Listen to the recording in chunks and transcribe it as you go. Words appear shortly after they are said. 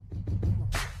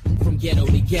ghetto,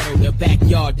 the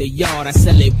backyard, the yard. I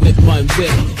sell it with one whip.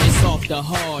 It's off the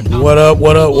hard. What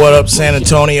up, San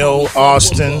Antonio,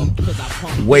 Austin,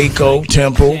 Waco,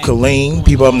 Temple, Killeen,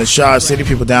 people up in the Shaw City,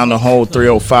 people down the whole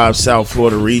 305 South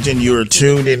Florida region. You are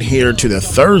tuned in here to the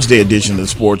Thursday edition of the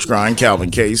Sports Grind. Calvin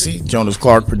Casey, Jonas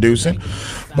Clark producing.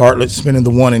 Bartlett spinning the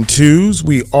 1 and 2s.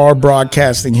 We are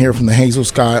broadcasting here from the Hazel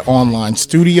Sky Online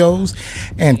Studios,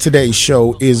 and today's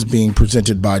show is being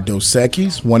presented by Dos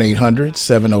Equis.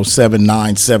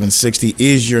 1-800-707-9760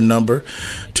 is your number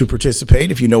to participate.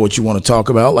 If you know what you want to talk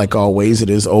about, like always, it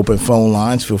is open phone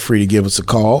lines. Feel free to give us a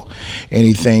call.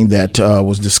 Anything that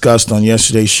was discussed on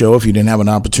yesterday's show, if you didn't have an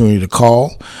opportunity to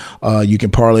call, you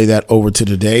can parlay that over to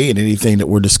today, and anything that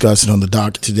we're discussing on the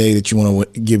docket today that you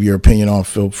want to give your opinion on,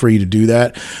 feel free to do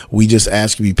that. We just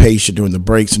ask you to be patient during the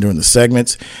breaks and during the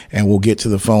segments, and we'll get to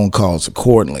the phone calls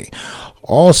accordingly.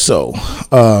 Also,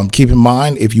 keep in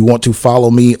mind, if you want to follow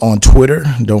me on Twitter,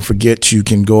 don't forget you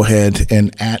can go ahead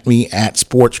and at me at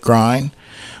Sports Grind.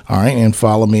 All right, and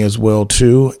follow me as well,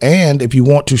 too. And if you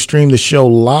want to stream the show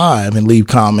live and leave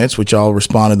comments, which I'll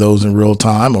respond to those in real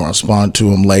time, or I'll respond to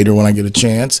them later when I get a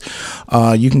chance,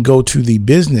 you can go to the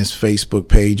business Facebook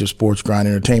page of Sports Grind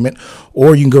Entertainment,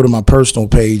 or you can go to my personal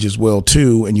page as well,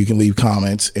 too, and you can leave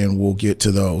comments, and we'll get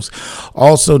to those.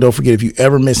 Also, don't forget, if you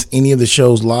ever miss any of the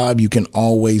shows live, you can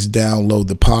always download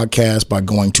the podcast by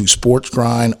going to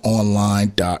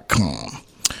sportsgrindonline.com.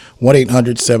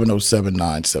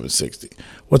 1-800-707-9760.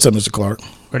 What's up, Mr. Clark?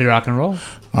 Ready to rock and roll?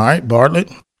 All right,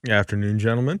 Bartlett. Good afternoon,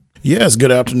 gentlemen. Yes,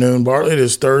 good afternoon, Bartlett.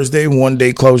 It's Thursday, one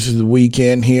day closer to the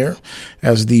weekend here,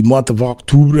 as the month of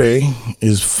October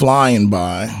is flying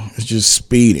by. It's just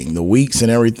speeding. The weeks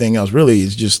and everything else really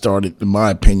has just started, in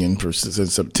my opinion,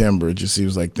 since September. It just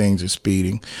seems like things are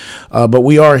speeding. But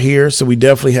we are here, so we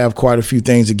definitely have quite a few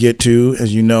things to get to.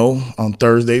 As you know, on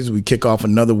Thursdays, we kick off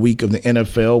another week of the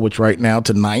NFL, which right now,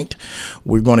 tonight,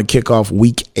 we're going to kick off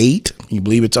Week 8. Can you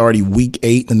believe it's already Week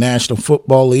 8 in the National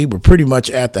Football League? We're pretty much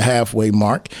at the halfway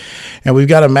mark. And we've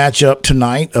got a matchup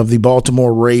tonight of the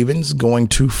Baltimore Ravens going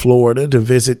to Florida to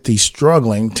visit the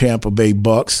struggling Tampa Bay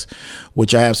Bucs,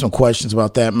 which I have some questions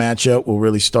about that matchup. We'll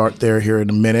really start there here in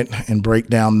a minute and break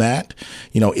down that.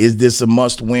 You know, is this a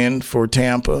must win for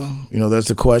Tampa? You know, that's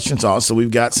the questions. Also,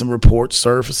 we've got some reports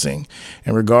surfacing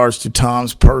in regards to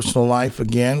Tom's personal life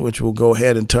again, which we'll go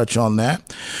ahead and touch on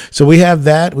that. So we have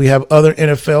that. We have other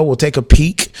NFL. We'll take a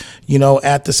peek, you know,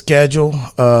 at the schedule.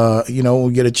 You know,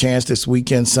 we'll get a chance this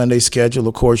weekend, Sunday schedule.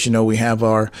 Of course, you know, we have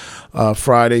our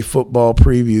Friday football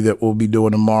preview that we'll be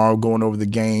doing tomorrow, going over the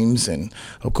games. And,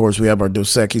 of course, we have our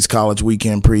Dos Equis college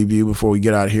weekend preview. Before we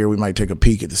get out of here, we might take a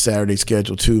peek at the Saturday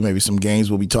schedule, too. Maybe some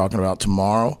games we'll be talking about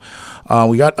tomorrow.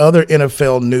 We got other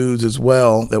NFL news as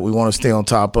well that we want to stay on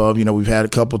top of. You know, we've had a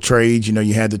couple trades. You know,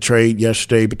 you had the trade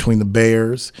yesterday between the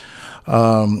Bears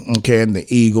and the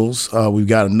Eagles. We've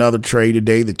got another trade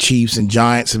today. The Chiefs and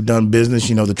Giants have done business.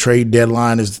 You know, the trade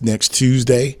deadline is next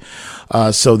Tuesday.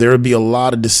 So there will be a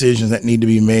lot of decisions that need to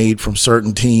be made from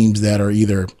certain teams that are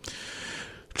either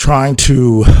trying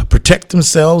to protect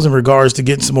themselves in regards to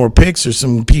getting some more picks, or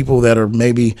some people that are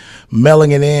maybe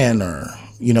mailing it in or,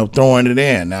 you know, throwing it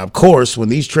in. Now, of course, when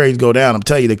these trades go down, I'm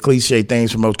telling you the cliche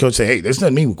things from most coaches say, hey, this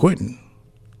doesn't mean we're quitting.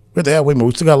 What the hell? Wait a minute,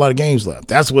 we still got a lot of games left.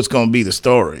 That's what's going to be the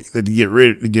story that to get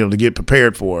rid, you know, to get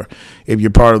prepared for if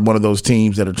you're part of one of those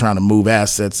teams that are trying to move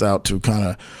assets out to kind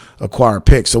of acquire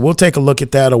picks. So we'll take a look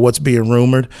at that, or what's being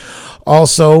rumored.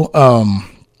 Also,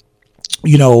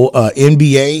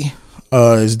 NBA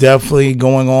is definitely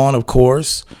going on, of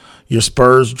course. Your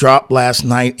Spurs dropped last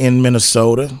night in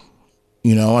Minnesota.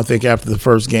 You know, I think after the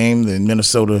first game, the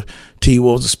Minnesota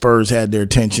T-Wolves, the Spurs had their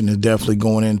attention is definitely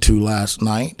going into last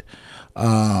night.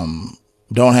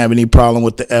 Don't have any problem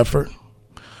with the effort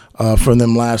from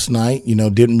them last night. You know,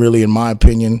 didn't really, in my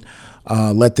opinion,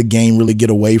 let the game really get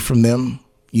away from them,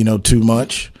 you know, too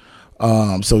much.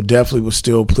 So definitely was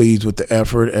still pleased with the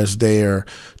effort as their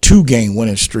 2-game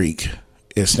winning streak.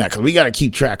 It's not, because we got to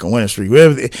keep track of winning streak.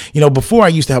 You know, before I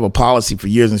used to have a policy for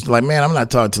years, and it's like, man, I'm not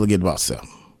talking until I get about 7,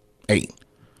 8.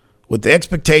 With the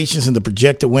expectations and the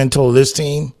projected win total of this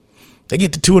team, they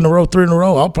get to 2 in a row, 3 in a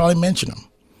row, I'll probably mention them.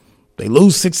 They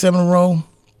lose 6, 7 in a row,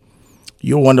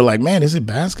 you'll wonder, like, man, is it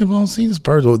basketball season?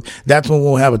 Spurs? Well, that's when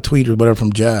we'll have a tweet or whatever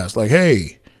from Jazz. Like,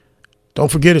 hey,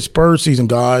 don't forget it's Spurs season,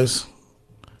 guys.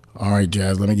 All right,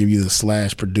 Jazz, let me give you the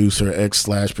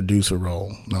 /producer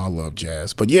role. No, I love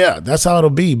Jazz. But, yeah, that's how it'll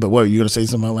be. But, what, you going to say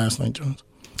something about last night, Jones?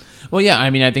 Well, yeah, I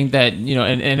mean, I think that, you know,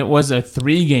 and it was a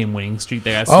 3-game winning streak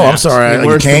that got snapped. Oh, I'm sorry.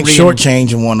 You can't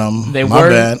shortchange in one of them. They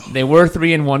were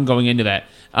 3-1 going into that.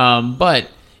 But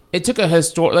it took a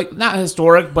not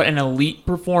historic, but an elite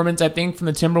performance, I think, from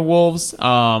the Timberwolves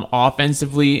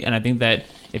offensively. And I think that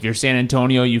if you're San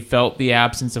Antonio, you felt the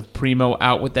absence of Primo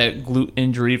out with that glute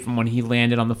injury from when he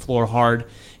landed on the floor hard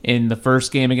in the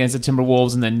first game against the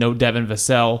Timberwolves, and then no Devin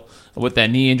Vassell with that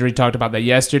knee injury. Talked about that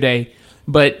yesterday.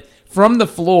 But from the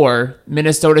floor,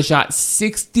 Minnesota shot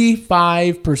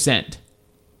 65%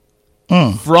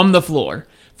 from the floor.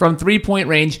 From three-point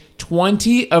range,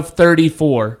 20 of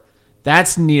 34.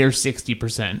 That's near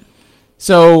 60%.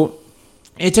 So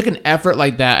it took an effort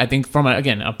like that, I think, from, a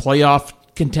playoff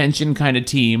contention kind of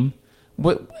team,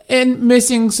 and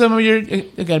missing some of your,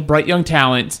 again, bright young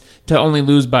talents to only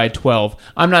lose by 12.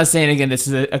 I'm not saying, again, this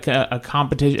is a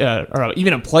competition or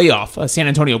even a San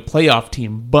Antonio playoff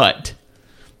team, but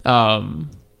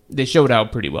they showed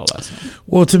out pretty well last night.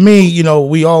 Well, to me,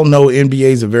 we all know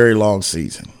NBA is a very long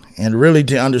season. And really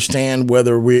to understand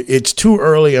whether it's too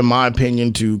early, in my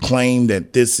opinion, to claim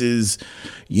that this is,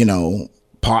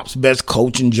 Pop's best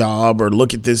coaching job, or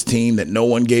look at this team that no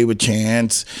one gave a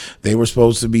chance. They were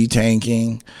supposed to be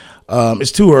tanking.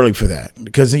 It's too early for that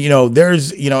because,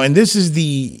 there's, and this is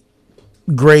the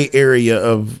gray area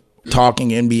of talking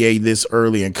NBA this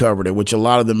early and covered it, which a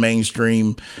lot of the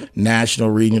mainstream national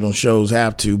regional shows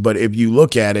have to. But if you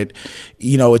look at it,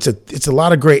 it's a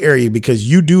lot of gray area because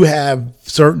you do have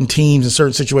certain teams in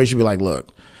certain situations be like, look,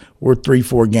 we're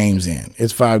 3-4 games in.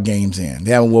 It's 5 games in.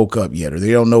 They haven't woke up yet, or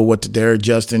they don't know they're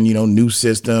adjusting, new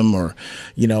system, or,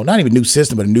 not even new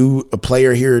system, but a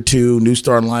player here or two, new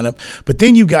starting lineup. But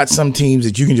then you got some teams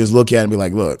that you can just look at and be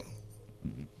like, look,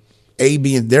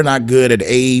 they're not good at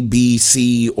A, B,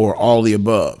 C, or all the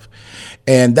above.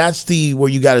 And that's where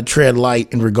you got to tread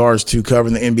light in regards to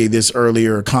covering the NBA this early,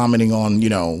 or commenting on,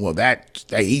 that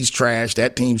he's trash,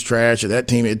 that team's trash, or that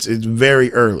team. It's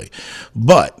very early.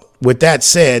 But with that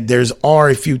said, there's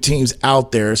a few teams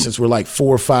out there, since we're like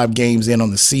 4 or 5 games in on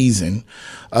the season,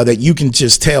 that you can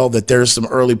just tell that there's some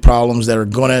early problems that are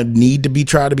going to need to be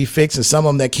tried to be fixed, and some of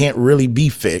them that can't really be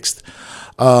fixed.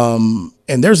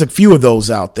 And there's a few of those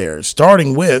out there,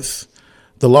 starting with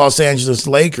the Los Angeles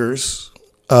Lakers,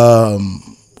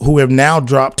 who have now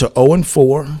dropped to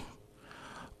 0-4.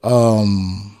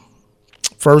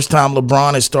 First time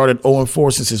LeBron has started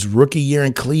 0-4 since his rookie year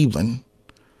in Cleveland.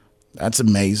 That's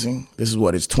amazing. This is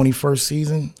his 21st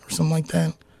season or something like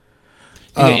that.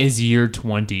 I think it is year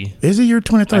 20. Is it year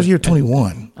 20? I thought it was year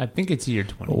 21. I think it's year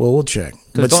 20. Well, we'll check.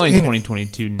 Because it's only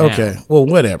 2022 now. Okay, well,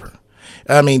 whatever.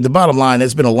 I mean, the bottom line,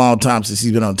 it's been a long time since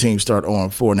he's been on team start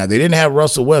 0-4. Now, they didn't have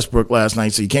Russell Westbrook last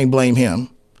night, so you can't blame him.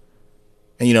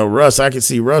 And, Russ, I could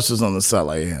see Russ was on the side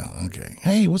like, yeah, okay.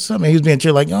 Hey, what's up, man? He was being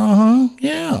cheered like,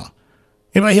 yeah.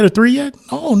 Anybody hit a 3 yet?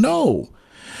 Oh, no.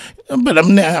 But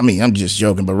I'm just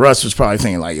joking. But Russ was probably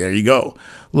thinking like, there you go.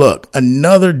 Look,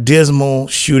 another dismal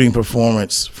shooting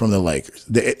performance from the Lakers,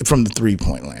 from the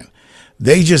 3-point land.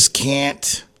 They just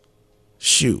can't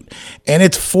shoot. And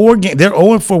it's 4 games. They're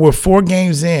 0-4. We're 4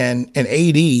 games in, and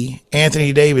AD,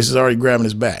 Anthony Davis, is already grabbing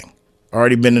his back,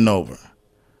 already bending over.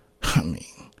 I mean,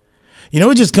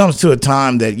 it just comes to a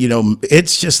time that,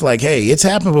 it's just like, hey, it's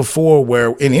happened before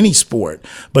where in any sport,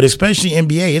 but especially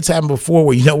NBA, it's happened before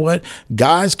where,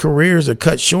 guys' careers are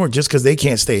cut short just because they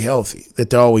can't stay healthy, that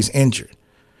they're always injured.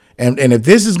 And if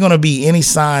this is going to be any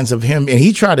signs of him, and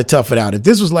he tried to tough it out. If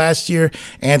this was last year,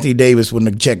 Anthony Davis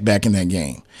wouldn't have checked back in that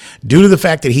game. Due to the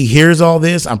fact that he hears all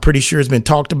this, I'm pretty sure it's been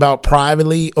talked about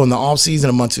privately on the offseason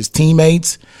amongst his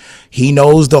teammates. He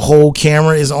knows the whole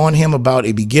camera is on him about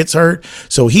if he gets hurt.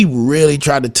 So he really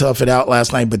tried to tough it out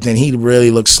last night, but then he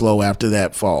really looked slow after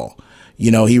that fall.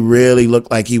 He really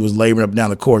looked like he was laboring up down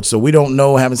the court. So we don't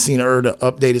know, haven't seen the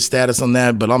updated status on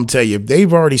that. But I'm telling you, if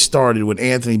they've already started with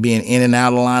Anthony being in and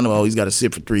out of the line, he's got to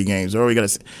sit for 3 games, or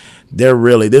this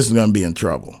is going to be in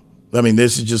trouble. I mean,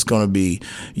 this is just going to be,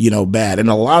 bad. And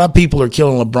a lot of people are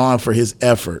killing LeBron for his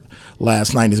effort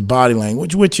last night, his body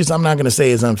language, which is, I'm not going to say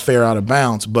is unfair, out of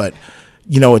bounds, but,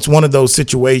 it's one of those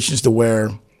situations to where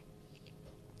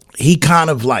he kind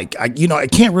of I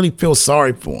can't really feel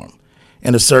sorry for him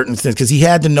in a certain sense, because he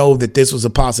had to know that this was a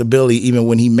possibility even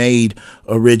when he made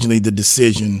originally the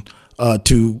decision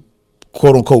to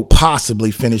quote unquote possibly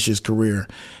finish his career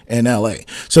in LA.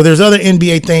 So there's other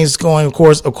NBA things going. Of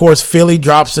course, Philly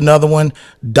drops another one.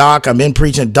 Doc, I've been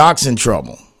preaching, Doc's in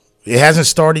trouble. It hasn't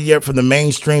started yet from the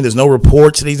mainstream. There's no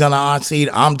reports that he's on the hot seat.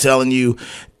 I'm telling you,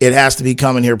 it has to be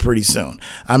coming here pretty soon.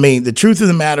 I mean, the truth of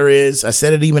the matter is, I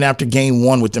said it even after game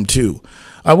 1 with them too.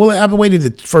 I've waited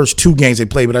the first 2 games they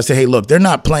played, but I said, hey, look, they're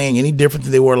not playing any different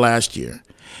than they were last year.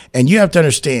 And you have to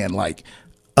understand,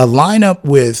 a lineup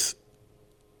with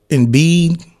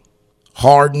Embiid,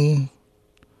 Harden,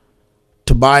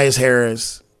 Tobias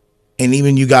Harris, and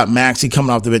even you got Maxey coming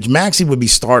off the bench. Maxey would be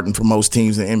starting for most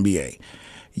teams in the NBA.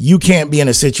 You can't be in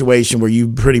a situation where you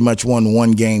pretty much won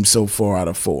one game so far out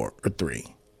of 4 or 3.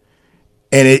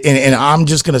 And I'm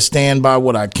just going to stand by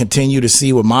what I continue to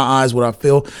see with my eyes, what I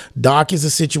feel. Doc is a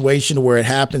situation where it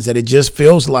happens that it just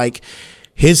feels like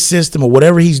his system or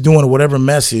whatever he's doing or whatever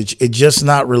message, it's just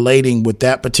not relating with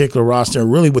that particular roster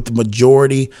and really with the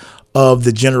majority of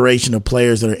the generation of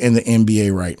players that are in the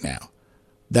NBA right now.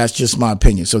 That's just my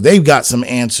opinion. So they've got some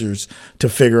answers to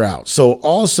figure out. So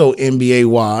also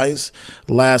NBA-wise,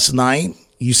 last night,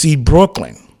 you see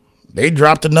Brooklyn. They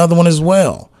dropped another one as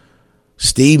well.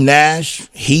 Steve Nash,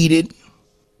 heated,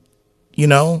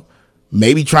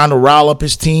 maybe trying to rile up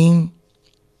his team.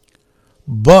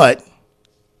 But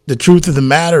the truth of the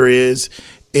matter is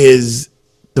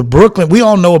the Brooklyn, we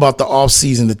all know about the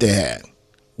offseason that they had.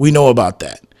 We know about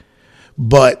that.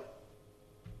 But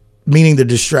meaning the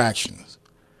distractions.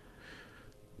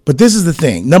 But this is the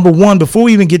thing. Number one, before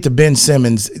we even get to Ben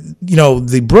Simmons,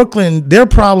 the Brooklyn, their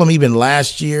problem even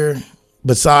last year,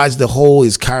 besides the whole,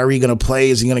 is Kyrie going to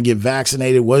play? Is he going to get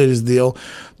vaccinated? What is his deal?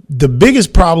 The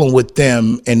biggest problem with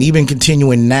them, and even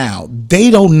continuing now,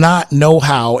 they do not know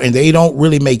how, and they don't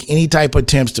really make any type of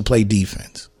attempts to play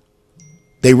defense.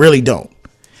 They really don't.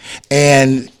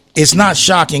 And it's not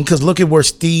shocking because look at where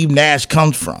Steve Nash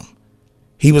comes from.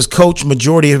 He was coached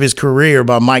majority of his career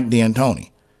by Mike D'Antoni.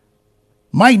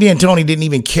 Mike D'Antoni didn't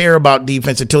even care about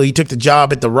defense until he took the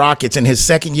job at the Rockets. In his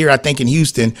second year, I think, in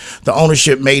Houston, the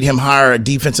ownership made him hire a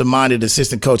defensive-minded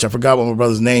assistant coach. I forgot what my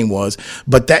brother's name was.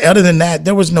 But other than that,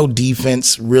 there was no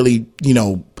defense really,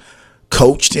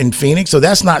 coached in Phoenix. So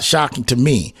that's not shocking to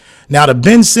me. Now, to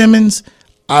Ben Simmons,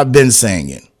 I've been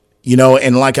saying it.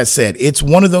 And like I said, it's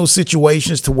one of those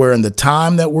situations to where in the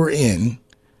time that we're in,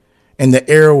 and the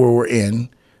era where we're in,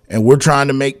 and we're trying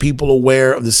to make people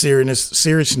aware of the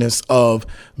seriousness of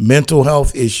mental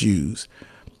health issues,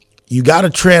 you got to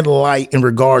tread light in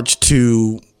regards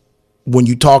to when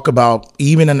you talk about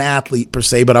even an athlete per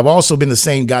se. But I've also been the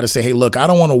same guy to say, hey, look, I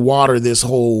don't want to water this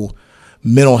whole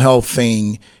mental health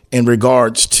thing in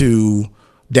regards to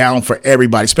down for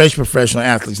everybody, especially professional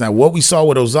athletes. Now, what we saw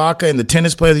with Osaka and the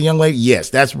tennis player, the young lady, yes,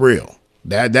 that's real.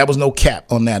 That was no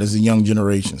cap on that, as the young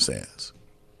generation says.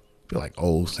 I feel like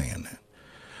old saying that.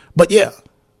 But yeah.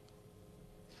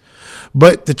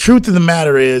 But the truth of the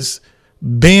matter is,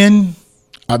 I've been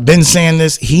saying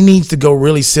this, he needs to go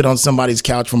really sit on somebody's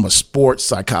couch from a sports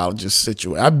psychologist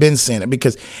situation. I've been saying it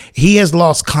because he has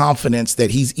lost confidence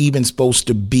that he's even supposed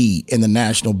to be in the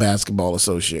National Basketball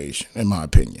Association, in my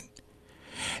opinion.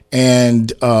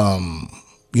 And, I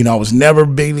was never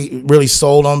really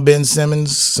sold on Ben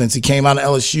Simmons since he came out of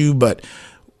LSU. But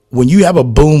when you have a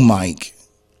boom mic,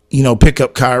 pick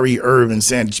up Kyrie Irving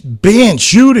saying, Ben,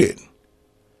 shoot it.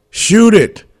 Shoot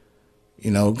it.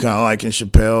 Kind of like in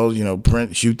Chappelle,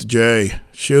 Prince, shoot the J.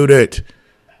 Shoot it.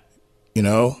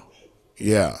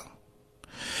 Yeah.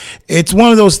 It's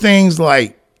one of those things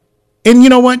like, and you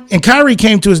know what? And Kyrie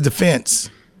came to his defense,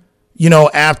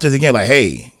 after the game, like,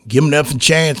 hey, give him an effing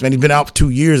chance, man. He's been out for 2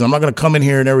 years. I'm not going to come in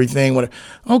here and everything. Whatever.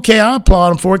 Okay, I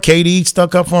applaud him for it. KD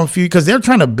stuck up for him a few because they're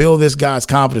trying to build this guy's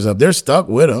confidence up. They're stuck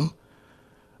with him.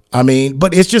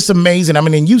 But it's just amazing.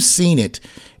 And you've seen it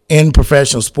in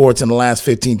professional sports in the last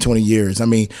 15, 20 years.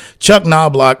 Chuck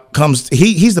Knobloch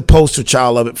he's the poster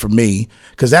child of it for me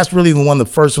because that's really one of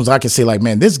the first ones I can say, like,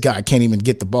 man, this guy can't even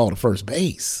get the ball to first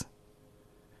base.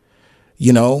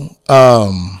 Who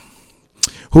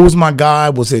was my guy?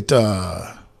 Was it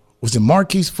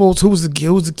Marquise Fultz? Who was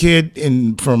the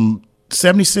kid from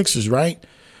 76ers, right?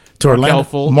 To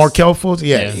Orlando. Markelle Fultz.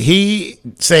 Yeah. He,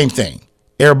 same thing.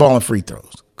 Air ball and free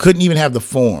throws. Couldn't even have the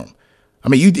form.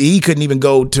 He couldn't even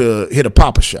go to hit a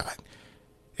pop-up shot.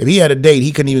 If he had a date,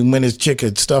 he couldn't even win his chick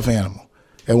a stuffed animal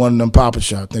at one of them pop-up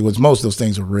shot things. Most of those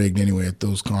things are rigged anyway at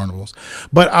those carnivals.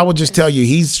 But I will just tell you,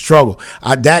 he's struggled.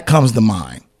 That comes to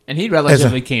mind. And he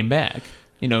relatively came back.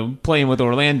 Playing with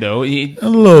Orlando, he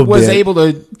was able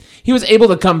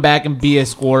to come back and be a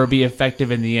scorer, be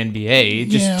effective in the NBA. It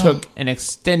just took an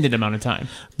extended amount of time.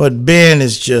 But Ben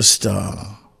is just,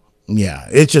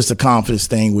 it's just a confidence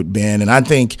thing with Ben. And I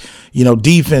think,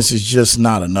 defense is just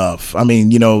not enough.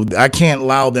 I can't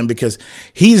allow them because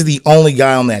he's the only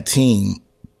guy on that team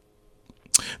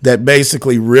that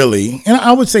basically really, and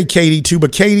I would say KD too,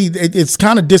 but KD, it's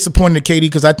kind of disappointing to KD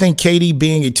because I think KD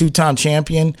being a two-time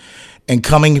champion and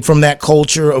coming from that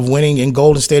culture of winning in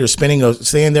Golden State or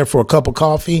staying there for a cup of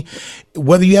coffee,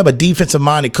 whether you have a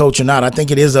defensive-minded coach or not, I think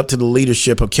it is up to the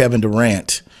leadership of Kevin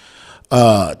Durant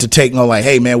to take no, like,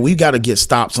 hey, man, we got to get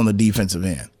stops on the defensive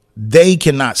end. They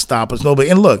cannot stop us. Nobody.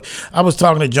 And look, I was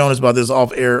talking to Jonas about this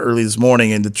off air early this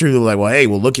morning, and the truth was like, well, hey,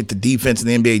 look at the defense in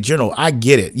the NBA general. I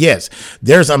get it. Yes,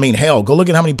 hell, go look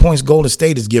at how many points Golden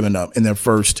State has given up in their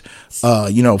first,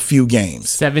 few games.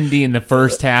 70 in the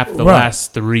first half, the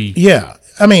last 3. Yeah,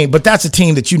 but that's a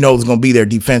team that is going to be there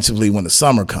defensively when the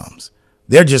summer comes.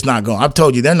 They're just not going. I've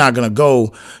told you they're not going to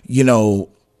go,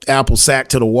 apple sack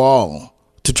to the wall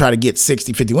to try to get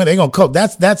 60, 50 wins. They're going to cope.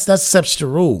 That's such the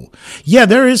rule. Yeah,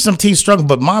 there is some teams struggling,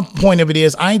 but my point of it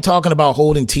is I ain't talking about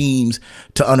holding teams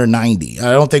to under 90.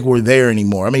 I don't think we're there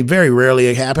anymore. Very rarely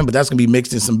it happens, but that's going to be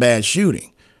mixed in some bad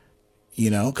shooting.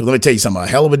 Because let me tell you something, a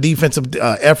hell of a defensive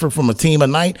effort from a team a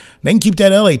night, they can keep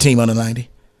that LA team under 90.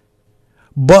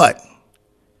 But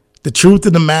the truth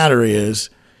of the matter is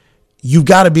you've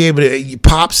got to be able to,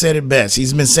 Pop said it best.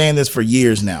 He's been saying this for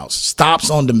years now,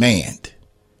 stops on demand.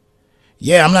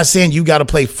 Yeah, I'm not saying you got to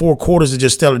play 4 quarters of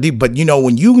just stellar deep, but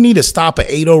when you need to stop an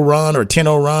 8-0 run or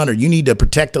 10-0 run, or you need to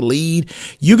protect a lead,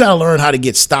 you got to learn how to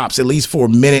get stops at least for a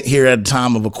minute here at a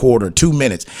time of a quarter, 2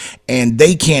 minutes, and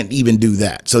they can't even do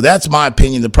that. So that's my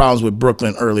opinion. The problems with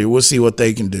Brooklyn earlier. We'll see what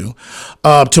they can do.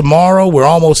 Tomorrow, we're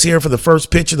almost here for the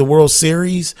first pitch of the World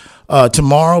Series.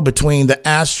 Tomorrow between the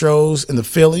Astros and the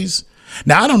Phillies.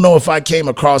 Now, I don't know if I came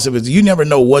across it, but you never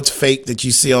know what's fake that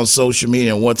you see on social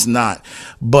media and what's not.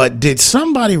 But did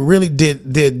somebody really, did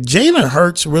Jalen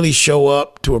Hurts really show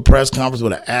up to a press conference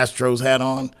with an Astros hat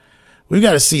on? We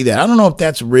got to see that. I don't know if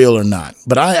that's real or not,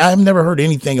 but I've never heard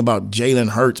anything about Jalen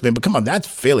Hurts, man. But come on, that's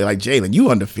Philly. Like, Jalen, you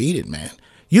undefeated, man.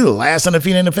 You're the last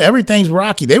undefeated in the everything's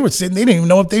rocky. They didn't even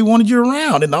know if they wanted you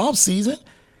around in the offseason.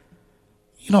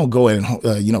 You don't go in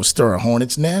and, stir a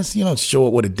hornet's nest. You don't show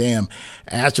up with a damn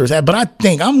Astros hat. But I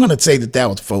think I'm going to say that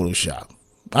was Photoshop.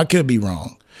 I could be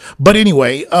wrong. But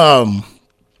anyway,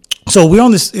 so we're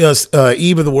on this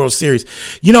eve of the World Series.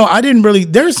 I didn't really –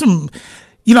 there's some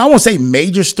 – I won't say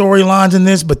major storylines in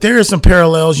this, but there are some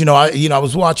parallels. I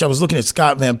was looking at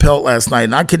Scott Van Pelt last night,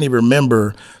 and I couldn't even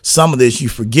remember some of this. You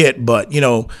forget. But,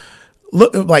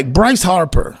 look, like Bryce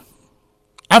Harper –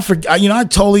 I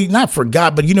totally not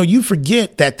forgot, but you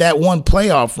forget that one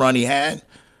playoff run he had.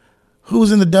 Who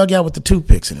was in the dugout with the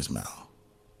toothpicks in his mouth?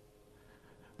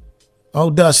 Oh,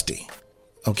 Dusty.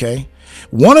 Okay.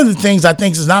 One of the things I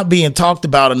think is not being talked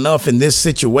about enough in this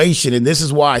situation, and this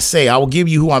is why I say I will give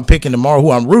you who I'm picking tomorrow,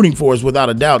 who I'm rooting for is without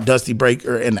a doubt Dusty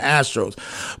Baker and the Astros.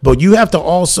 But you have to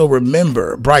also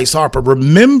remember Bryce Harper.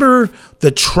 Remember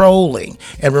the trolling,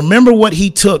 and remember what he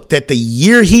took that the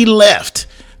year he left,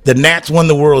 the Nats won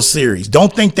the World Series.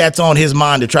 Don't think that's on his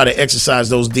mind to try to exercise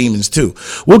those demons, too.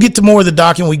 We'll get to more of the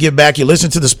doc when we get back. You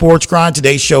listen to the Sports Grind.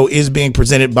 Today's show is being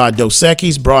presented by Dos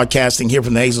Equis, broadcasting here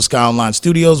from the Hazel Sky Online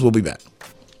studios. We'll be back.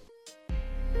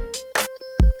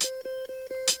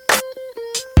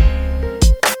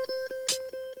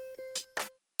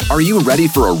 Are you ready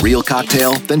for a real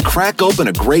cocktail? Then crack open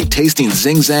a great tasting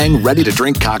Zing Zang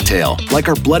ready-to-drink cocktail, like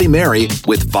our Bloody Mary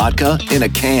with vodka in a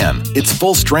can. It's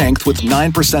full strength with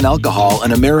 9% alcohol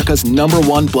and America's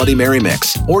 #1 Bloody Mary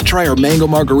mix. Or try our Mango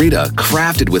Margarita,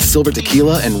 crafted with silver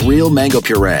tequila and real mango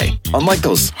puree. Unlike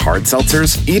those hard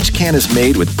seltzers, each can is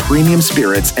made with premium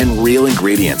spirits and real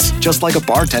ingredients, just like a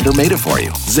bartender made it for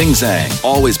you. Zing Zang,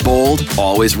 always bold,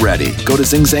 always ready. Go to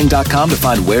zingzang.com to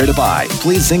find where to buy.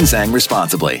 Please Zing Zang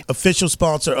responsibly. Official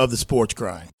sponsor of the Sports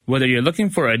Grind. Whether you're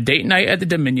looking for a date night at the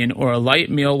Dominion or a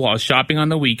light meal while shopping on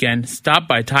the weekend, stop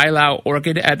by Thai Lao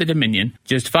Orchid at the Dominion.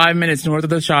 Just 5 minutes north of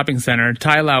the shopping center,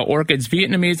 Thai Lao Orchid's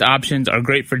Vietnamese options are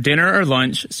great for dinner or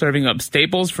lunch, serving up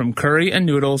staples from curry and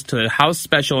noodles to the house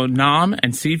special Nam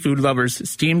and seafood lovers'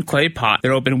 steamed clay pot.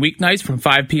 They're open weeknights from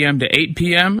 5 p.m. to 8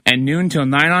 p.m. and noon till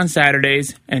 9 on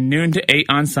Saturdays and noon to 8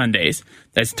 on Sundays.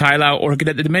 That's Thai Lao Orchid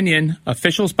at the Dominion,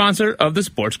 official sponsor of the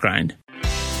Sports Grind.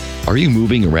 Are you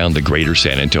moving around the greater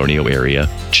San Antonio area?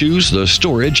 Choose the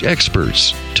storage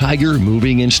experts, Tiger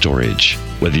Moving and Storage.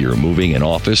 Whether you're moving an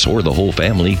office or the whole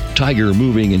family, Tiger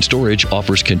Moving and Storage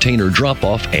offers container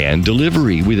drop-off and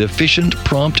delivery with efficient,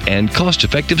 prompt, and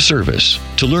cost-effective service.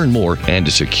 To learn more and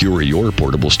to secure your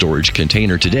portable storage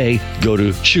container today, go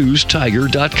to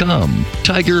ChooseTiger.com.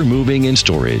 Tiger Moving and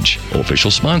Storage,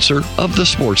 official sponsor of the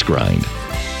Sports Grind.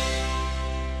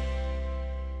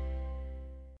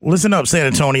 Listen up, San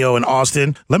Antonio and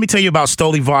Austin. Let me tell you about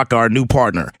Stoli Vodka, our new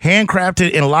partner.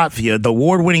 Handcrafted in Latvia, the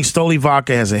award-winning Stoli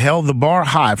Vodka has held the bar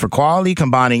high for quality,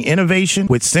 combining innovation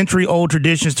with century-old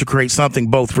traditions to create something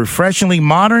both refreshingly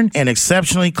modern and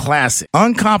exceptionally classic.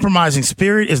 Uncompromising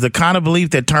spirit is the kind of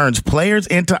belief that turns players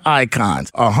into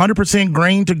icons. 100%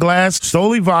 grain to glass,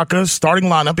 Stoli Vodka's starting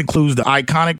lineup includes the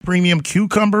iconic premium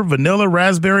cucumber, vanilla,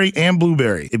 raspberry, and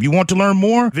blueberry. If you want to learn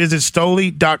more, visit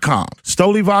Stoli.com.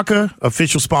 Stoli Vodka,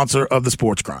 official sponsor sponsor of the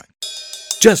Sports Grind.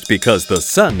 Just because the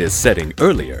sun is setting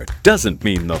earlier doesn't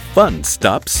mean the fun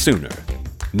stops sooner.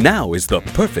 Now is the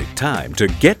perfect time to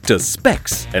get to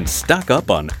Specs and stock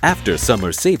up on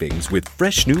after-summer savings with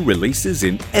fresh new releases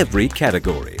in every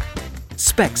category.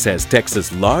 Specs has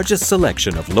Texas' largest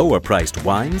selection of lower-priced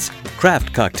wines,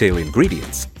 craft cocktail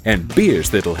ingredients, and beers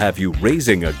that'll have you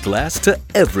raising a glass to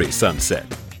every sunset.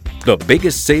 The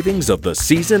biggest savings of the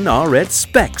season are at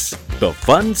Specs. The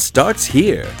fun starts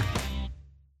here.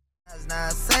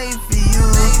 Not safe for you.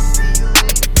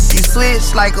 You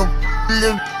switch like a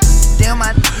damn.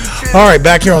 All right,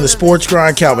 back here on the Sports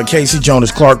Grind, Calvin Casey,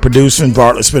 Jonas Clark producing,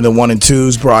 Bartlett spinning 1 and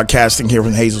 2s, broadcasting here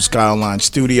from the Hazel Sky Online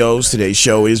Studios. Today's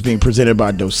show is being presented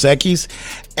by Dos Equis,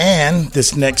 and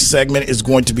this next segment is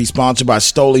going to be sponsored by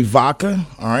Stoli Vodka.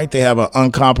 All right, they have an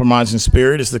uncompromising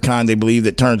spirit. It's the kind they believe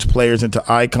that turns players into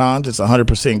icons. It's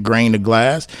 100% grain to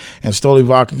glass, and Stoli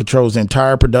Vodka controls the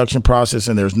entire production process,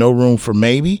 and there's no room for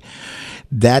maybe.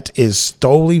 That is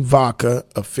Stoli Vodka,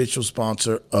 official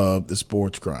sponsor of the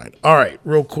Sports Grind. All right,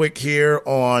 real quick here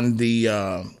on the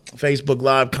Facebook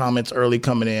Live comments early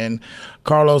coming in.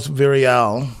 Carlos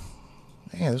Villarreal,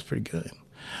 man, that's pretty good,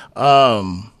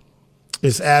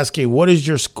 is asking, what is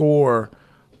your score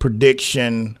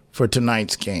prediction for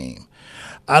tonight's game?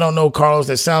 I don't know, Carlos.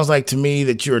 That sounds like to me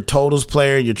that you're a totals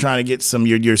player. You're trying to get some,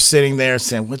 you're sitting there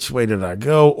saying, which way did I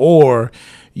go? Or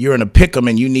you're in a pick'em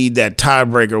and you need that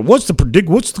tiebreaker. What's going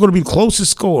to be the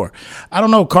closest score? I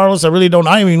don't know, Carlos. I really don't.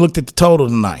 I haven't even looked at the total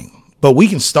tonight. But we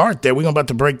can start there. We're about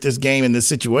to break this game and this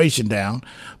situation down.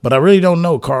 But I really don't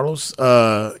know, Carlos.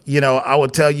 I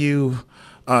would tell you,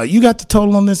 you got the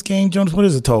total on this game, Jonas? What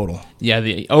is the total? Yeah,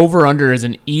 the over-under is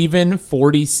an even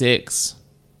 46.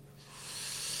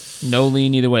 No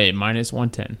lean either way, minus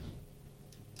 110.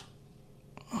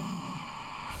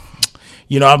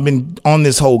 I've been on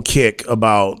this whole kick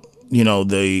about,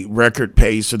 the record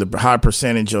pace or the high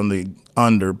percentage on the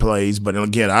under plays. But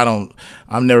again,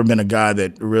 I've never been a guy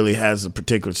that really has a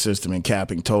particular system in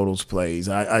capping totals plays.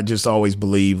 I just always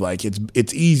believe like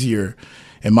it's easier,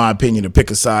 in my opinion, to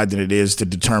pick a side than it is to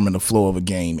determine the flow of a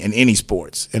game in any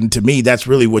sports. And to me, that's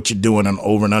really what you're doing on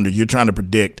over and under. You're trying to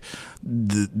predict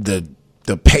the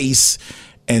pace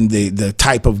and the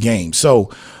type of game. So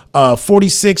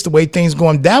 46, the way things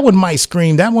going, that one might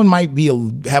scream. That one might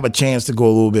have a chance to go a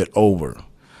little bit over.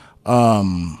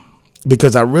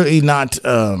 Because I really not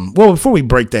before we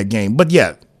break that game. But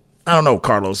yeah, I don't know,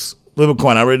 Carlos. Liverpool,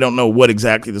 I really don't know what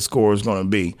exactly the score is going to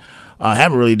be. I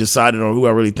haven't really decided on who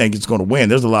I really think is going to win.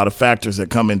 There's a lot of factors that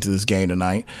come into this game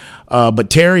tonight. But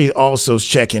Terry also is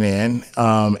checking in,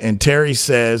 and Terry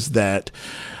says that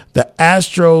the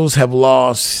Astros have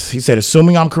lost, he said,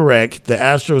 assuming I'm correct, the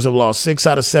Astros have lost 6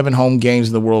 out of 7 home games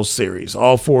in the World Series.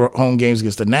 All 4 home games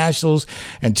against the Nationals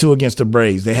and 2 against the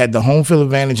Braves. They had the home field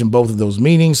advantage in both of those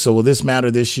meetings. So will this matter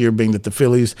this year, being that the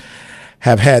Phillies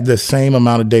have had the same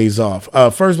amount of days off?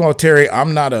 First of all, Terry,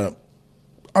 I'm not a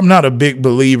big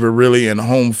believer really in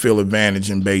home field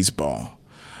advantage in baseball.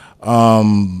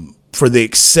 For the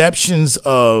exceptions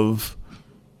of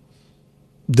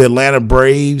the Atlanta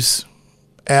Braves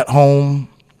at home,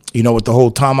 with the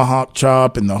whole tomahawk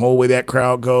chop and the whole way that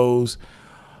crowd goes,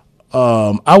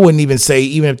 I wouldn't even say,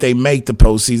 even if they make the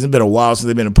postseason, it's been a while since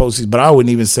they've been in the postseason, but I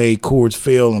wouldn't even say Coors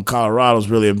Field and Colorado's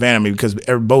really advantage me because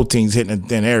both teams hitting in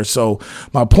thin air. So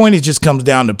my point is just comes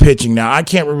down to pitching. Now, I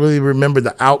can't really remember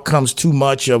the outcomes too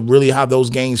much of really how those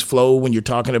games flow when you're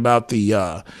talking about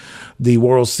the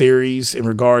World Series in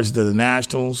regards to the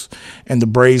Nationals and the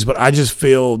Braves, but I just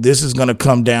feel this is going to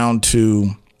come down to,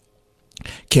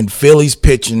 can Phillies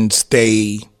pitching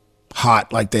stay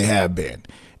hot like they have been?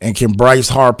 And can Bryce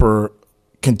Harper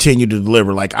continue to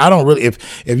deliver? Like, I don't really,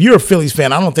 if you're a Phillies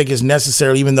fan, I don't think it's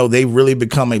necessary, even though they've really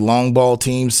become a long ball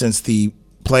team since the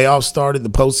playoffs started, the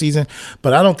postseason,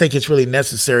 but I don't think it's really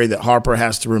necessary that Harper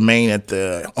has to remain at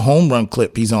the home run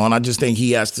clip he's on. I just think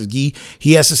he has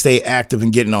to stay active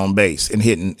and getting on base and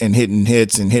hitting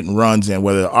hits and hitting runs, and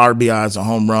whether RBIs or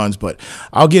home runs. But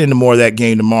I'll get into more of that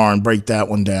game tomorrow and break that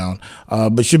one down.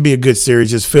 But should be a good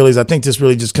series. Just Phillies, I think this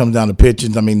really just comes down to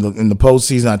pitching. I mean, in the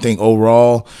postseason, I think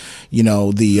overall, the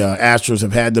Astros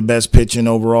have had the best pitching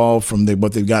overall from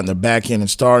what they've got in the back end and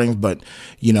starting. But,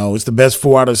 it's the best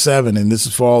 4 out of 7, and this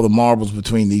is for all the marbles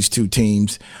between these two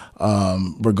teams,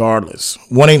 regardless.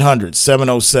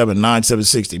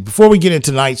 1-800-707-9760. Before we get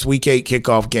into tonight's Week 8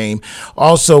 kickoff game,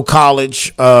 also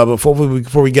college,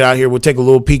 before we get out here, we'll take a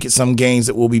little peek at some games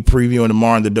that we'll be previewing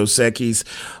tomorrow in the Dos Equis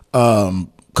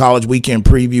college weekend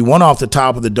preview. One off the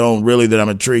top of the dome, really, that I'm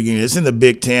intriguing. It's in the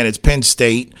Big Ten. It's Penn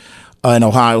State. in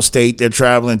Ohio State. They're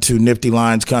traveling to Nifty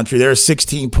Lions country. They're a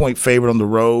 16-point favorite on the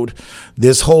road.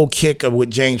 This whole kick of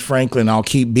with James Franklin, I'll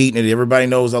keep beating it. Everybody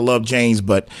knows I love James,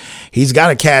 but he's got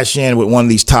to cash in with one of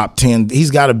these top 10.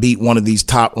 He's got to beat one of these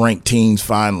top-ranked teams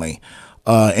finally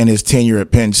in his tenure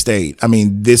at Penn State. I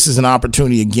mean, this is an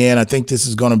opportunity again. I think this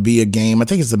is going to be a game. I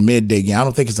think it's a midday game. I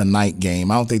don't think it's a night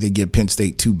game. I don't think they give Penn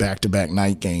State 2 back-to-back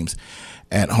night games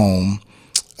at home.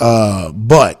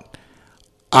 But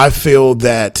I feel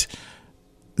that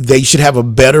they should have a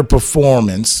better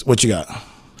performance. What you got?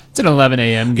 It's an 11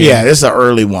 a.m. game. Yeah, it's an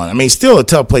early one. I mean, still a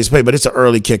tough place to play, but it's an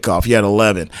early kickoff. You had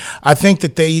 11. I think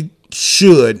that they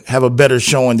should have a better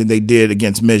showing than they did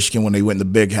against Michigan when they went in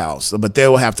the Big House. But they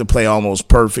will have to play almost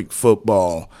perfect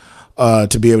football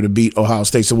to be able to beat Ohio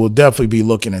State. So we'll definitely be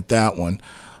looking at that one.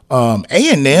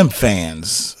 A&M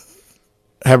fans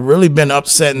have really been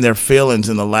upsetting their feelings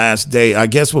in the last day. I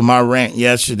guess with my rant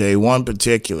yesterday, one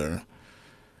particular,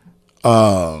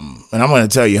 and I'm going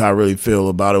to tell you how I really feel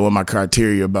about it, what my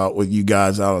criteria about with you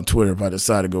guys out on Twitter if I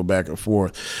decide to go back and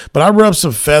forth. But I rub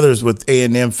some feathers with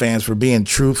A&M fans for being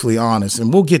truthfully honest,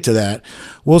 and we'll get to that.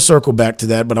 We'll circle back to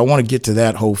that, but I want to get to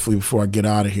that hopefully before I get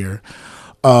out of here.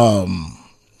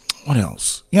 What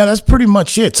else? Yeah, that's pretty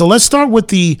much it. So let's start with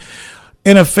the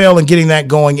NFL and getting that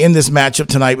going in this matchup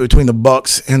tonight between the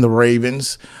Bucs and the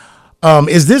Ravens.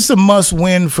 Is this a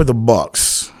must-win for the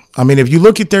Bucs? I mean, if you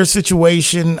look at their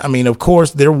situation, I mean, of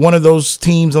course, they're one of those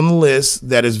teams on the list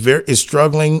that is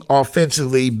struggling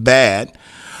offensively bad.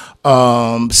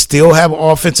 Still have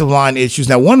offensive line issues.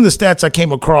 Now, one of the stats I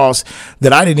came across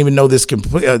that I didn't even know this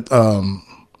that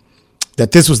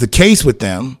this was the case with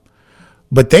them,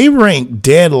 but they rank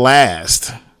dead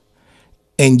last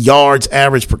in yards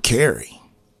average per carry.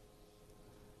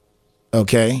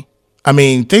 Okay. I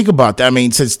mean, think about that. I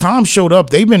mean, since Tom showed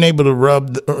up, they've been able to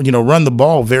run the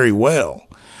ball very well.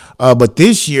 But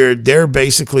this year, they're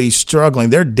basically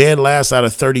struggling. They're dead last out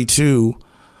of 32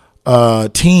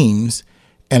 teams.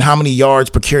 And how many yards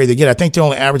per carry they get. I think they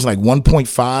only average like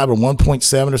 1.5 or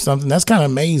 1.7 or something. That's kind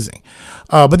of amazing.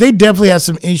 But they definitely have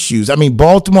some issues. I mean,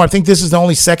 Baltimore, I think this is the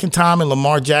only second time in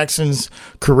Lamar Jackson's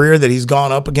career that he's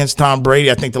gone up against Tom Brady.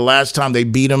 I think the last time they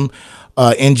beat him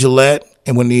in Gillette,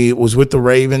 and when he was with the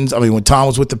Ravens, when Tom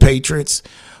was with the Patriots,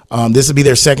 this would be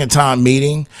their second time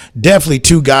meeting. Definitely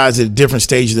two guys at different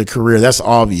stages of their career. That's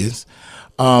obvious.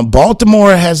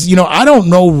 Baltimore has, I don't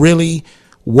know really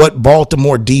what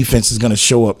Baltimore defense is going to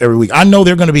show up every week. I know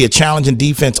they're going to be a challenging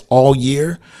defense all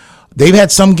year. They've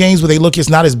had some games where they look it's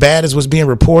not as bad as what's being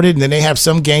reported, and then they have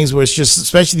some games where it's just,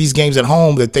 especially these games at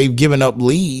home, that they've given up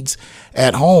leads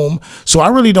at home. So I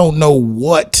really don't know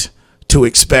what to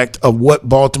expect of what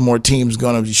Baltimore team's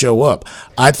going to show up.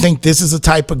 I think this is a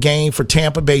type of game for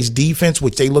Tampa Bay's defense,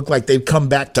 which they look like they've come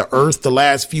back to earth the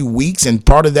last few weeks. And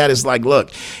part of that is like,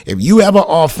 look, if you have an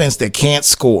offense that can't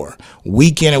score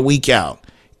week in and week out,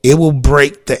 it will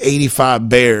break the 85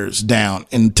 Bears down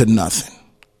into nothing.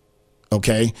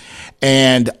 Okay?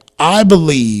 And I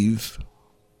believe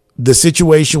the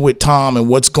situation with Tom and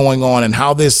what's going on and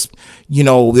how this,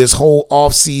 this whole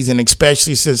offseason,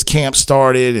 especially since camp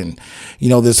started and,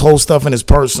 this whole stuff in his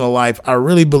personal life, I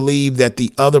really believe that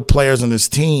the other players on this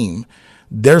team,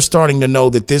 they're starting to know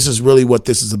that this is really what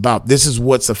this is about. This is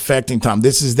what's affecting Tom.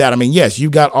 This is that. I mean, yes,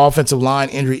 you've got offensive line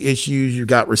injury issues. You've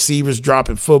got receivers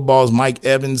dropping footballs. Mike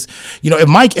Evans, if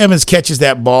Mike Evans catches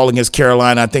that ball against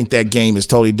Carolina, I think that game is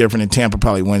totally different and Tampa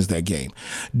probably wins that game.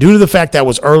 Due to the fact that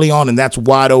was early on and that's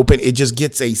wide open, it just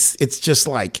gets it's just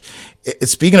like,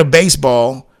 speaking of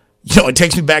baseball, it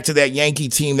takes me back to that Yankee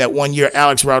team that one year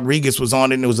Alex Rodriguez was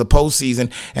on and it was a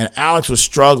postseason and Alex was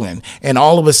struggling. And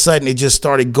all of a sudden it just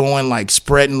started going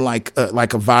spreading like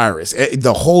a virus.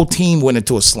 The whole team went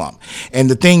into a slump. And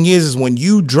the thing is when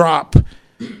you drop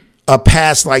a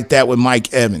pass like that with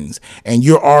Mike Evans and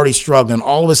you're already struggling,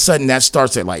 all of a sudden that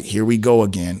starts at here we go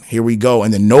again, here we go.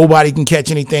 And then nobody can catch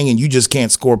anything and you just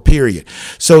can't score, period.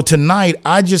 So tonight,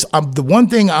 the one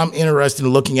thing I'm interested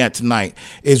in looking at tonight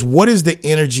is what is the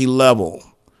energy level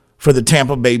for the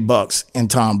Tampa Bay Bucs and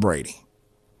Tom Brady?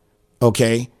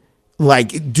 Okay.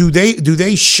 Do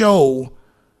they show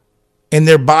in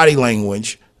their body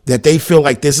language that they feel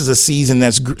like this is a season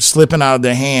that's slipping out of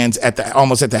their hands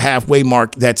almost at the halfway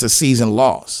mark? That's a season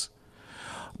loss.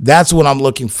 That's what I'm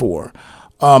looking for.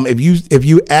 If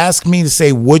you ask me to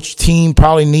say which team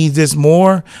probably needs this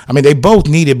more, they both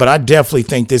need it, but I definitely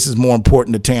think this is more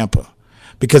important to Tampa,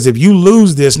 because if you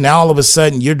lose this, now all of a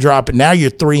sudden you're dropping. Now you're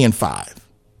 3-5.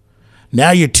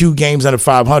 Now you're 2 games under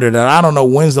 500, and I don't know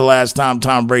when's the last time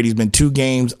Tom Brady's been 2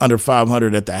 games under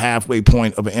 500 at the halfway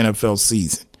point of an NFL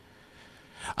season.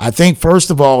 I think,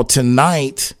 first of all,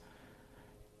 tonight,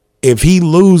 if he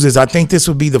loses, I think this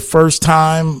would be the first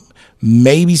time,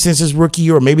 maybe since his rookie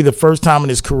year, or maybe the first time in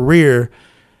his career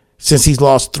since he's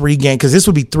lost 3 games. Because this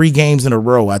would be 3 games in a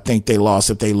row, I think they lost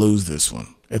if they lose this one,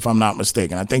 if I'm not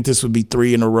mistaken. I think this would be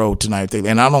 3 in a row tonight.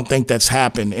 And I don't think that's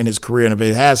happened in his career. And if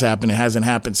it has happened, it hasn't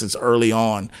happened since early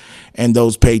on in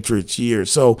those Patriots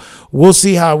years. So we'll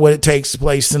see what it takes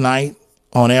place tonight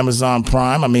on Amazon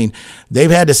Prime. I mean,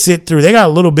 they've had to sit through. They got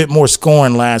a little bit more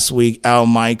scoring last week, Al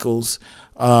Michaels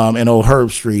and old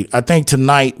Herb Street. I think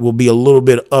tonight will be a little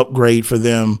bit upgrade for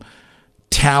them,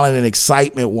 talent and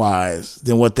excitement-wise,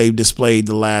 than what they've displayed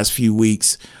the last few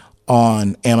weeks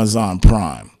on Amazon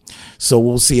Prime. So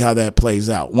we'll see how that plays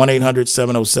out.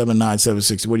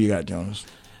 1-800-707-9760. What do you got, Jonas?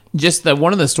 Just that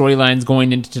one of the storylines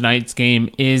going into tonight's game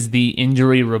is the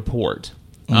injury report.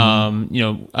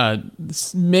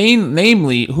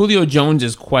 Namely, Julio Jones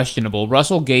is questionable.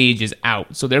 Russell Gage is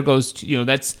out. So there goes,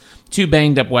 that's 2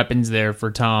 banged up weapons there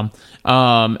for Tom.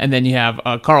 And then you have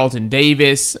Carlton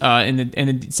Davis in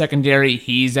the secondary.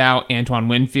 He's out. Antoine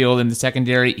Winfield in the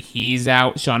secondary. He's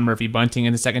out. Sean Murphy Bunting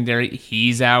in the secondary.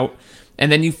 He's out. And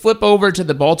then you flip over to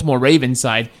the Baltimore Ravens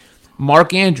side.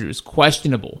 Mark Andrews,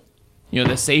 questionable.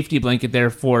 The safety blanket there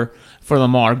for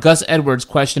Lamar. Gus Edwards,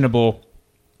 questionable.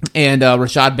 And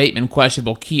Rashad Bateman,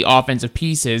 questionable, key offensive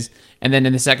pieces. And then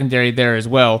in the secondary there as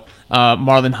well,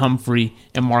 Marlon Humphrey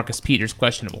and Marcus Peters,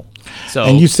 questionable. So,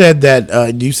 and you said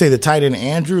that, do you say the tight end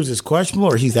Andrews is questionable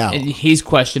or he's out? He's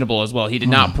questionable as well. He did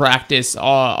not practice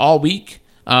all week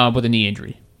with a knee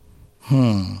injury.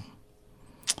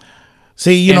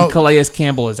 See, and Calais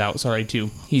Campbell is out, too.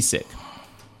 He's sick.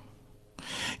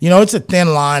 It's a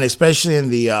thin line, especially in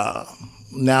the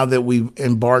now that we've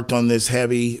embarked on this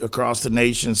heavy across the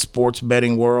nation sports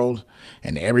betting world,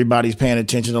 and everybody's paying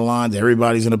attention to lines,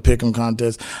 everybody's in a pick'em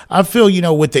contest. I feel,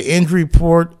 with the injury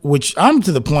report, which I'm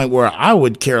to the point where I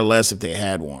would care less if they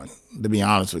had one, to be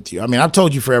honest with you. I mean, I've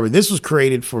told you forever, this was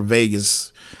created for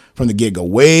Vegas from the get-go,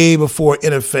 way before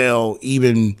NFL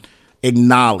even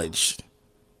acknowledged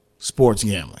sports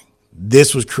gambling.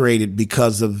 This was created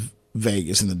because of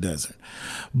Vegas in the desert.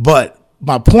 But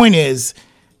my point is,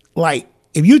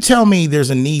 if you tell me there's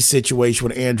a knee situation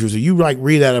with Andrews, or you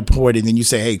read that report and then you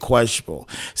say, hey, questionable.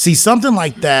 See, something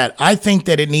like that, I think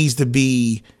that it needs to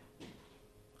be,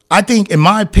 in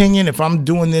my opinion, if I'm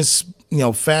doing this,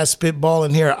 fast spitball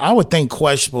in here, I would think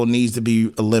questionable needs to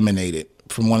be eliminated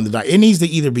from one of the, it needs to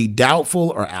either be doubtful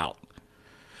or out.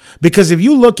 Because if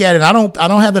you look at it, I don't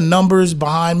have the numbers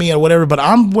behind me or whatever, but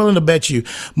I'm willing to bet you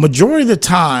majority of the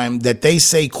time that they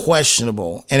say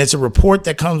questionable, and it's a report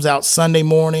that comes out Sunday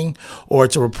morning or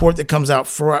it's a report that comes out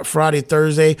Friday,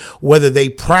 Thursday, whether they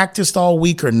practiced all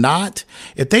week or not,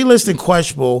 if they list in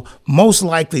questionable, most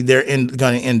likely they're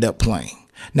going to end up playing.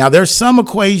 Now, there's some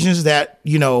equations that,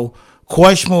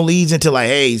 questionable leads into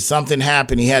hey, something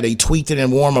happened. He tweaked it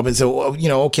in warm up and said,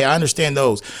 okay, I understand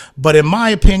those. But in my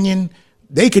opinion,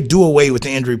 they could do away with the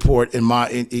injury report.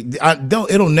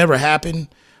 It'll never happen,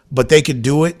 but they could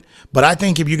do it. But I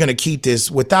think if you're going to keep this,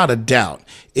 without a doubt,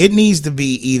 it needs to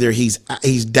be either he's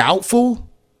doubtful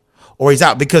or he's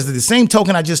out. Because of the same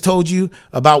token I just told you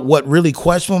about what really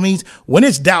questionable means, when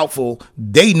it's doubtful,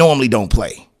 they normally don't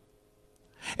play.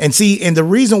 And the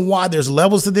reason why there's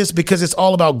levels to this, because it's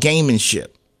all about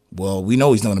gamemanship. Well, we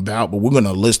know he's not about, but we're going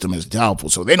to list him as doubtful.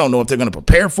 So they don't know if they're going to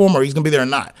prepare for him or he's going to be there or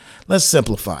not. Let's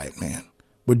simplify it, man.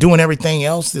 We're doing everything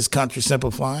else, this country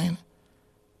simplifying.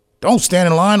 Don't stand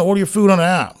in line, order your food on the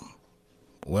app.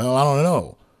 Well, I don't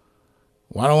know.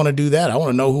 Well, I don't want to do that. I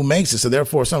want to know who makes it. So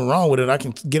therefore, if something wrong with it, I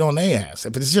can get on their ass.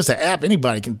 If it's just an app,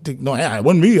 anybody can think, no, it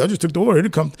wasn't me. I just took the order.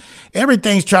 It come.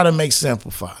 Everything's trying to make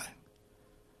simplify.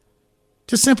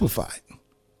 Just simplify it.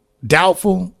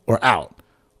 Doubtful or out,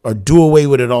 or do away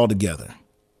with it altogether.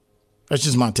 That's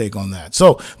just my take on that.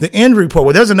 So the injury report,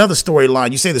 well, there's another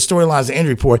storyline. You say the storyline is the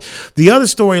injury report. The other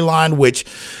storyline, which,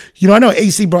 I know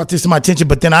AC brought this to my attention,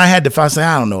 but then I had to say,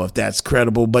 I don't know if that's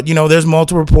credible. But, there's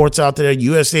multiple reports out there.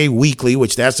 USA Weekly,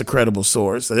 which that's a credible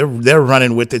source. They're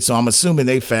running with it, so I'm assuming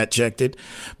they fact-checked it.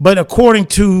 But according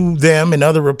to them and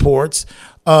other reports,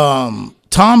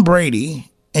 Tom Brady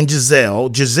and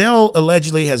Giselle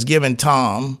allegedly has given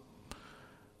Tom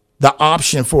the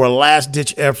option for a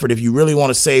last-ditch effort if you really want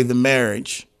to save the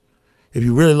marriage, if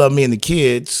you really love me and the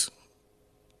kids,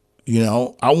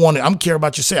 I'm care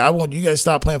about your safety. I want you guys to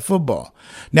stop playing football.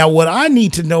 Now, what I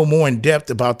need to know more in depth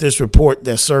about this report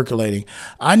that's circulating,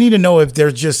 I need to know if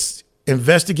there's just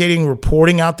investigating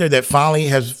reporting out there that finally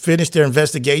has finished their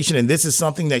investigation, and this is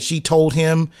something that she told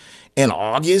him in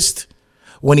August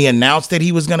when he announced that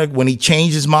when he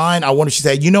changed his mind. I wonder if she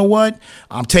said, you know what?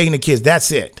 I'm taking the kids.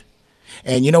 That's it.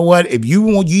 And you know what? If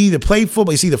you either play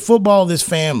football, it's either football or this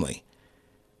family.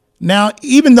 Now,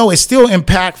 even though it's still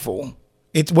impactful,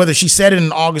 it's whether she said it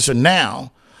in August or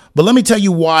now, but let me tell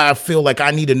you why I feel like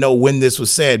I need to know when this was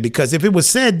said, because if it was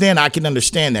said then, I can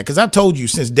understand that. Because I've told you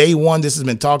since day one this has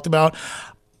been talked about.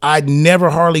 I'd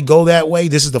never hardly go that way.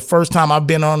 This is the first time I've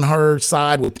been on her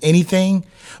side with anything,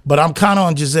 but I'm kind of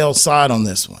on Gisele's side on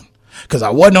this one. Because I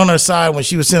wasn't on her side when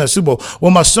she was in a Super Bowl.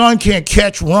 Well, my son can't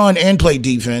catch, run, and play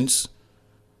defense.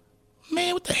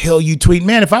 Man, what the hell you tweet?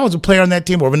 Man, if I was a player on that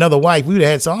team or of another wife, we would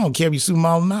have had some. I don't care if you Super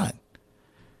Bowl or not.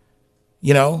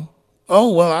 You know?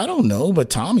 Oh, well, I don't know, but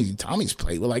Tommy's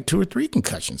played with like 2 or 3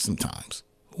 concussions sometimes.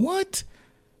 What?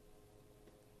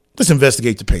 Let's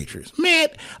investigate the Patriots. Man,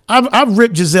 I've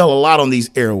ripped Gisele a lot on these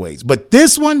airways, but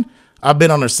this one, I've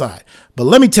been on her side. But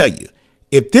let me tell you,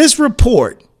 if this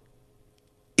report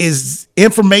is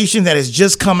information that has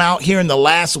just come out here in the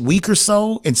last week or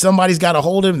so, and somebody's got a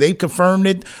hold of it, they've confirmed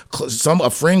it, a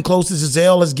friend close to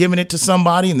Gisele has given it to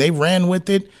somebody, and they ran with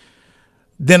it,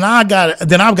 then I've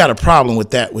got a problem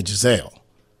with that with Gisele.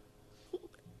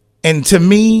 And to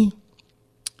me,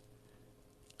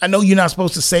 I know you're not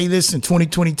supposed to say this in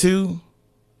 2022.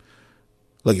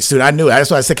 Look, dude, I knew it.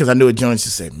 That's why I said, because I knew it. Jones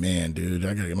just said, man, dude,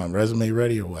 I got to get my resume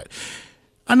ready or what?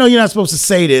 I know you're not supposed to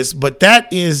say this, but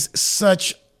that is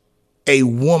such a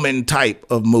woman type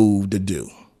of move to do.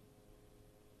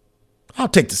 I'll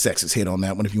take the sexist hit on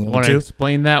that one if you want to.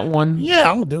 Explain that one?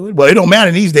 Yeah, I'll do it. Well, it don't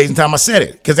matter these days until I said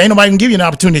it, because ain't nobody can give you an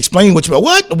opportunity to explain what you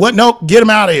want. What? No, get him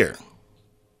out of here.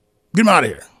 Get him out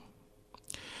of here.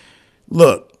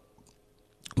 Look,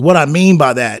 what I mean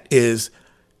by that is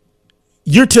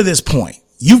you're to this point.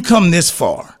 You've come this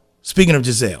far. Speaking of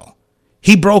Gisele,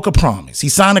 he broke a promise. He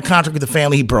signed a contract with the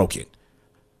family. He broke it.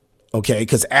 Okay,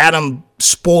 because Adam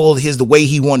spoiled the way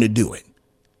he wanted to do it.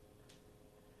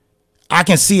 I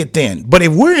can see it then. But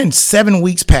if we're in 7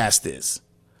 weeks past this,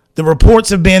 the reports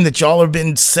have been that y'all have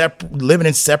been living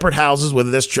in separate houses,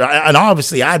 whether that's true. And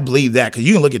obviously, I believe that, because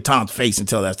you can look at Tom's face and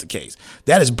tell that's the case.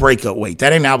 That is breakup weight.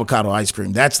 That ain't avocado ice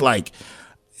cream. That's like,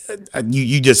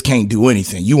 you just can't do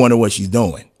anything. You wonder what she's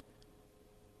doing.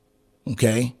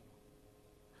 Okay?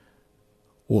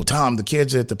 Well, Tom, the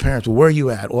kids at the parents, well, where are you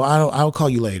at? Well, I'll call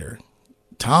you later.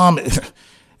 Tom,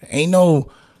 ain't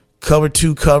no cover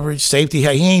 2 coverage, safety. He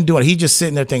ain't doing it. He's just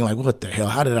sitting there thinking like, what the hell?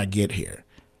 How did I get here?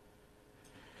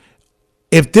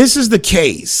 If this is the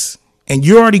case and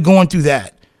you're already going through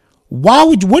that,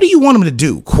 what do you want him to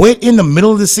do? Quit in the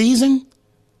middle of the season?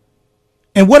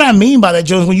 And what I mean by that,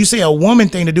 Jones, when you say a woman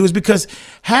thing to do, is because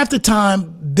half the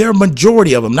time, they're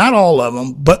majority of them, not all of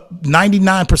them, but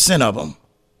 99% of them.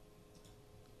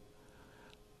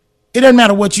 It doesn't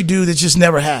matter what you do, they're just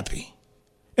never happy.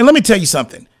 And let me tell you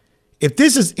something. If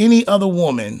this is any other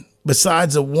woman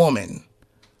besides a woman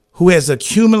who has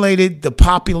accumulated the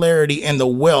popularity and the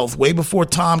wealth way before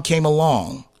Tom came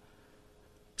along,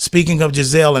 speaking of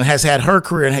Gisele, and has had her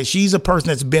career, and she's a person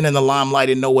that's been in the limelight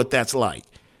and know what that's like.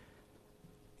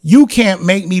 You can't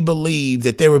make me believe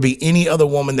that there would be any other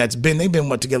woman they've been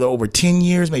together over 10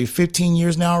 years, maybe 15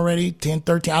 years now already, 10,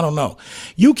 13, I don't know.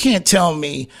 You can't tell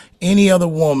me any other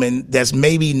woman that's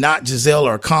maybe not Gisele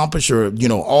or accomplished or,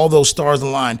 all those stars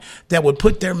align that would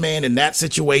put their man in that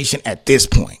situation at this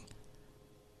point.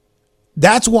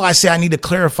 That's why I say I need to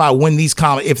clarify when these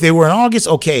comments, if they were in August,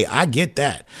 okay, I get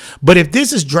that. But if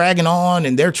this is dragging on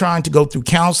and they're trying to go through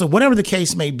counsel, whatever the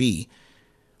case may be,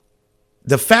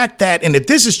 the fact that, and if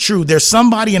this is true, there's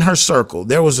somebody in her circle.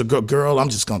 There was a girl, I'm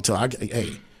just going to tell,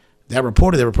 hey, that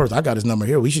reporter, I got his number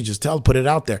here. We should just put it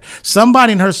out there.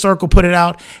 Somebody in her circle put it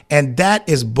out, and that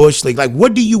is Bush League. Like,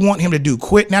 what do you want him to do?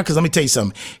 Quit now? Because let me tell you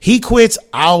something. He quits,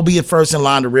 I'll be the first in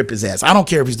line to rip his ass. I don't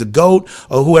care if he's the GOAT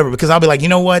or whoever, because I'll be like, you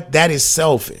know what? That is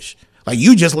selfish. Like,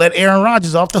 you just let Aaron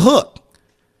Rodgers off the hook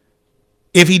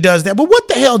if he does that. But what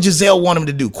the hell Gisele want him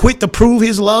to do? Quit to prove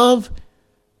his love?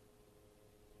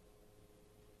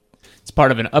 It's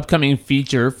part of an upcoming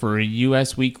feature for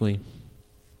US Weekly.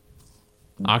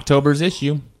 October's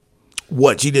issue.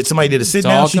 What, somebody did a sit it's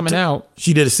down? All coming out.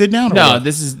 She did a sit down? No, what?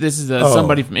 This is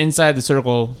somebody from inside the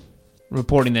circle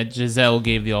reporting that Gisele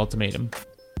gave the ultimatum.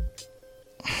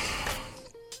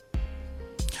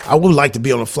 I would like to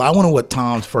be on the fly. I wonder what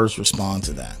Tom's first response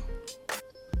to that.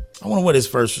 I wonder what his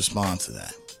first response to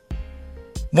that.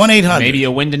 1-800. Maybe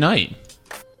a win tonight.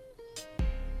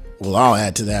 Well, I'll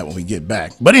add to that when we get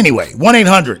back. But anyway,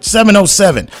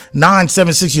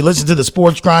 1-800-707-9760. You listen to the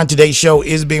Sports Grind. Today's show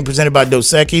is being presented by Dos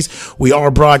Equis. We are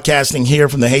broadcasting here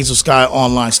from the Hazel Sky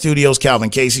Online Studios.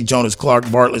 Calvin Casey, Jonas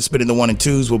Clark, Bartlett spinning the 1 and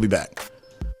 2s. We'll be back.